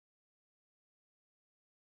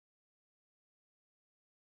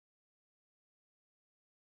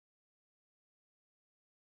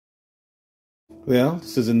Well,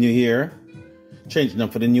 this is a new year. Changing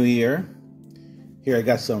up for the new year. Here I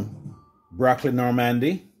got some broccoli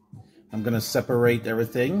Normandy. I'm going to separate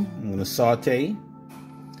everything. I'm going to saute.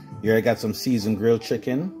 Here I got some seasoned grilled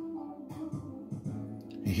chicken.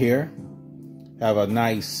 Here I have a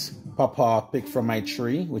nice pawpaw picked from my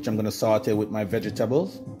tree, which I'm going to saute with my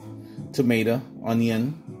vegetables. Tomato,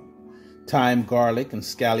 onion, thyme, garlic, and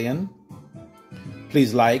scallion.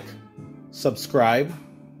 Please like, subscribe,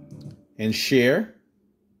 and share.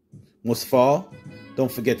 Most of all,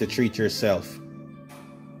 don't forget to treat yourself.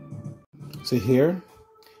 So here,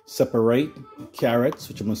 separate carrots,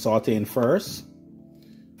 which I'm going to saute in first.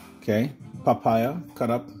 Okay, papaya,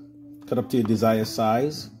 cut up to your desired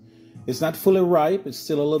size. It's not fully ripe, it's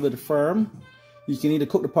still a little bit firm. You can either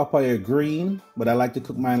cook the papaya green, but I like to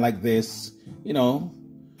cook mine like this. You know,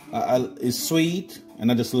 it's sweet,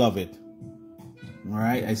 and I just love it. All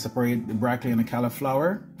right, I separate the broccoli and the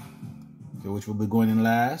cauliflower, okay, which will be going in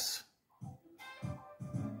last.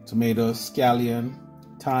 Tomatoes, scallion,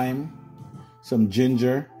 thyme, some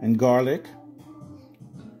ginger and garlic.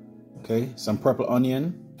 Okay, some purple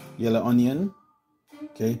onion, yellow onion.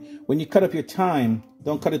 Okay, when you cut up your thyme,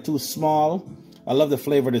 don't cut it too small. I love the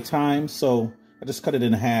flavor of the thyme, so I just cut it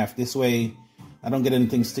in half. This way, I don't get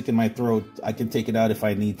anything stick in my throat. I can take it out if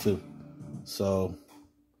I need to. So,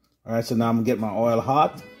 all right, so now I'm gonna get my oil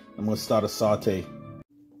hot. I'm gonna start a saute.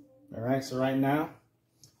 All right, so right now,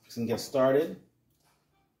 we can get started.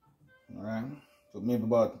 All right, so maybe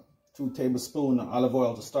about 2 tablespoons of olive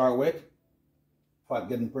oil to start with. Pot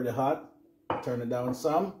getting pretty hot. Turn it down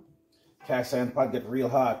some. Cast iron pot get real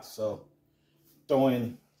hot, so throw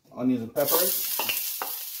in onions and peppers.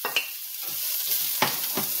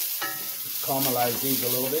 Caramelize these a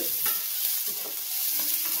little bit.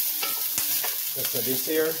 Just for this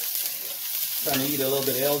here, trying to eat a little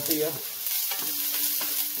bit healthier.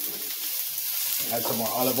 Add some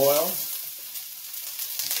more olive oil.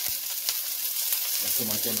 2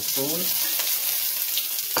 tablespoons.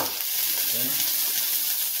 Okay.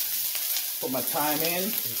 Put my thyme in.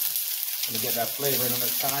 Let me get that flavor in on the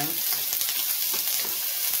thyme.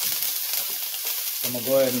 So I'm gonna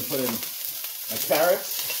go ahead and put in my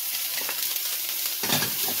carrots.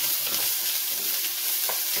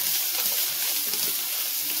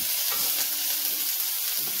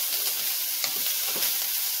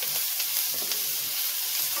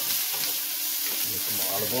 Some more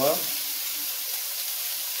olive oil.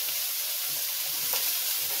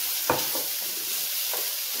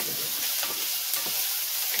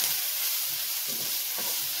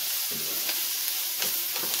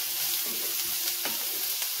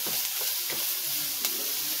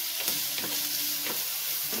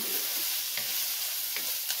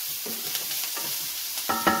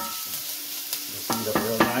 Heat up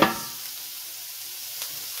real nice.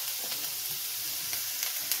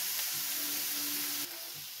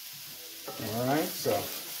 All right, so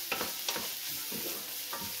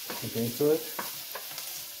look into it.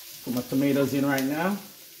 Put my tomatoes in right now.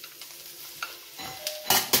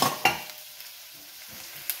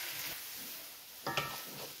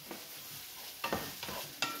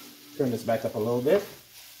 Turn this back up a little bit.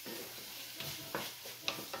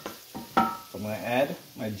 So I'm going to add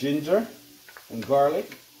my ginger and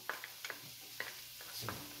garlic.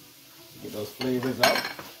 Get those flavors out.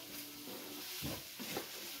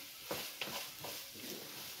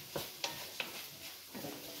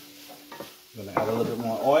 I'm going to add a little bit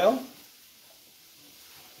more oil.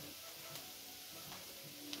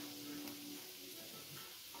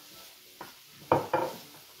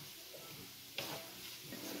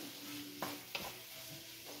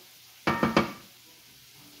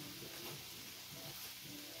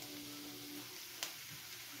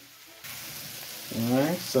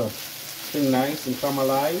 Alright, so it's nice and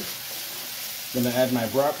caramelized. I'm going to add my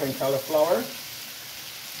broccoli and cauliflower.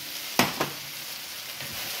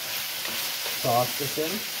 Toss this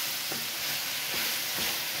in.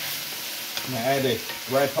 I'm going to add a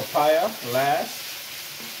red papaya last.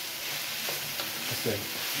 Okay,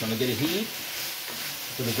 I'm going to get a heat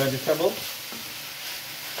to the vegetable.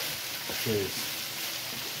 Okay,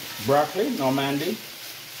 broccoli, Normandy.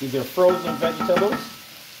 These are frozen vegetables.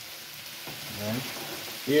 Okay.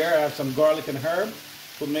 Here I have some garlic and herb.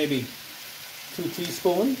 Put maybe 2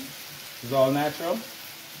 teaspoons. This is all natural.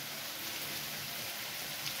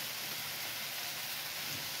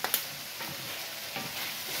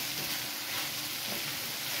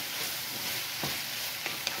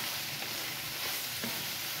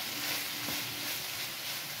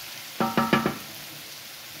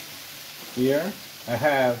 Here I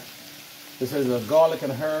have, this is a garlic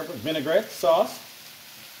and herb vinaigrette sauce.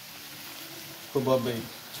 Put about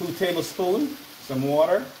 2 tablespoons some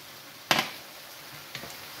water.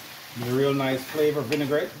 Get a real nice flavor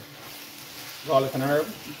vinaigrette, garlic and herb.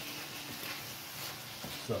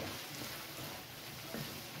 So,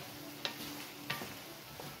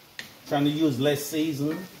 trying to use less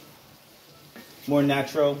season, more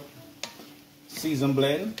natural season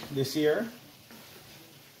blend this year.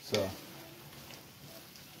 So,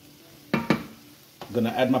 I'm gonna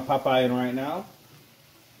add my papaya in right now.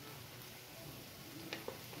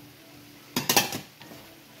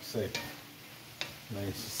 See,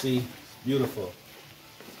 nice. See, it's beautiful.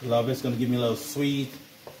 Love it. It's gonna give me a little sweet.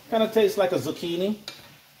 Kind of tastes like a zucchini.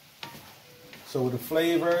 So with the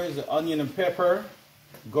flavors, the onion and pepper,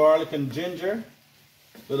 garlic and ginger,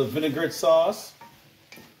 little vinaigrette sauce,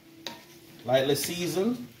 lightly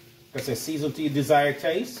seasoned. Like I said, seasoned to your desired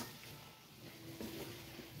taste.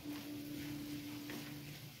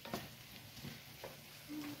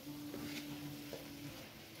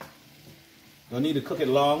 Don't need to cook it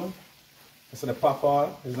long. So the papaya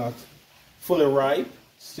is not fully ripe,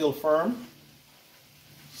 still firm.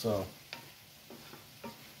 So,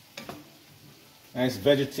 nice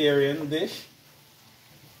vegetarian dish.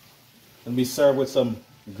 Gonna be served with some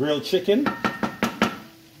grilled chicken.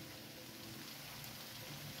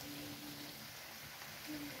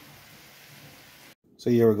 So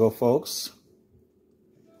here we go, folks.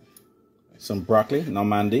 Some broccoli,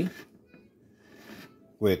 Normandy,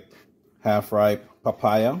 with half-ripe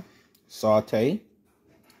papaya, saute,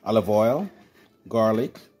 olive oil,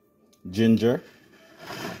 garlic, ginger,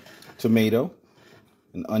 tomato,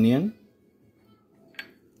 and onion.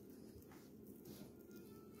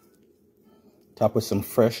 Top with some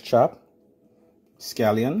fresh chopped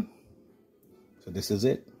scallion. So this is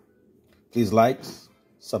it. Please like,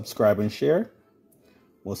 subscribe, and share.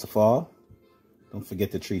 Most of all, don't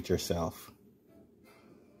forget to treat yourself.